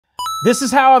This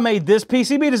is how I made this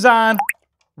PCB design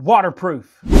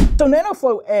waterproof. So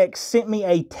NanoflowX sent me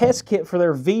a test kit for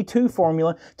their V2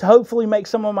 formula to hopefully make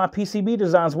some of my PCB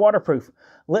designs waterproof.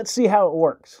 Let's see how it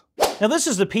works. Now this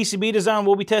is the PCB design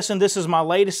we'll be testing. This is my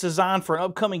latest design for an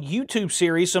upcoming YouTube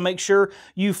series, so make sure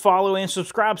you follow and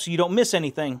subscribe so you don't miss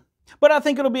anything. But I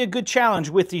think it'll be a good challenge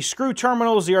with the screw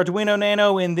terminals, the Arduino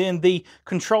Nano, and then the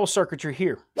control circuitry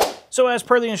here. So as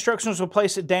per the instructions, we'll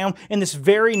place it down in this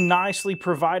very nicely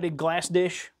provided glass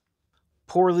dish.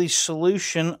 Pour the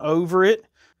solution over it.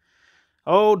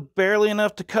 Oh, barely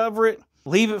enough to cover it.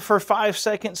 Leave it for 5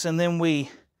 seconds, and then we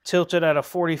tilt it at a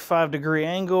 45-degree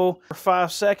angle for 5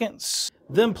 seconds.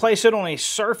 Then place it on a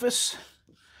surface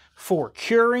for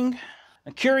curing.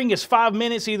 Now, curing is 5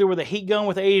 minutes either with a heat gun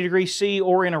with 80 degrees C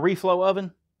or in a reflow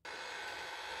oven.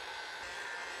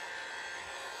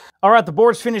 All right, the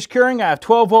board's finished curing. I have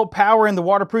 12-volt power and the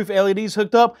waterproof LEDs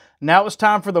hooked up. Now it's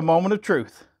time for the moment of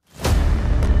truth.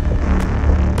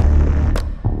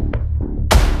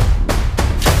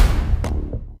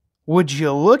 Would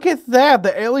you look at that?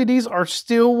 The LEDs are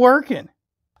still working.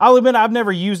 I'll admit I've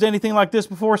never used anything like this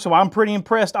before, so I'm pretty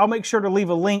impressed. I'll make sure to leave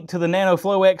a link to the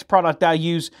NanoflowX product I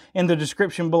use in the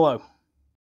description below.